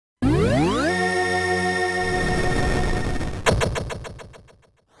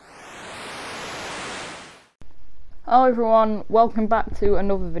Hello everyone, welcome back to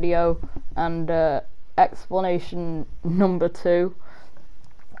another video and explanation number 2,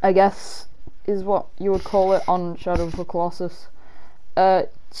 I guess is what you would call it on Shadow of the Colossus. So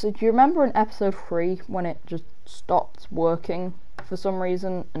do you remember in episode 3 when it just stopped working for some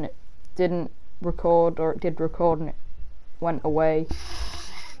reason and it didn't record, or it did record and it went away?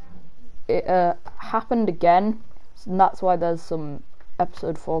 It happened again, and that's why there's some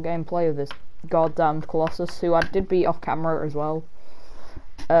episode 4 gameplay of this goddamned Colossus, who I did beat off camera as well.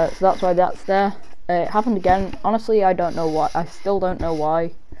 So that's why that's there. It happened again. Honestly, I don't know why. I still don't know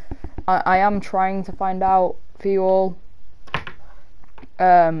why. I am trying to find out for you all.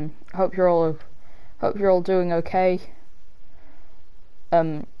 Hope you're all doing okay.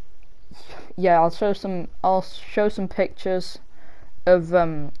 Yeah, I'll show some pictures of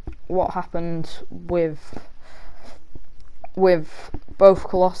what happened with both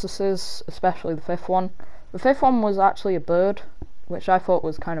Colossuses, especially the fifth one. The fifth one was actually a bird, which I thought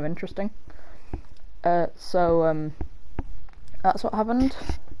was kind of interesting. So that's what happened.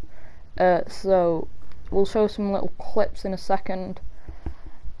 So we'll show some little clips in a second,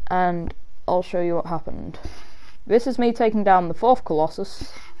 and I'll show you what happened. This is me taking down the fourth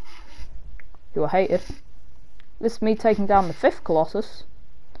Colossus, who I hated. This is me taking down the fifth Colossus,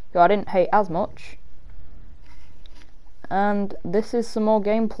 who I didn't hate as much. And this is some more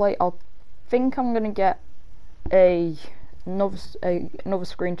gameplay. I think I'm gonna get another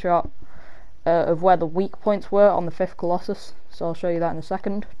screenshot of where the weak points were on the fifth Colossus, so I'll show you that in a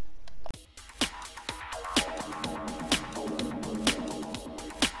second.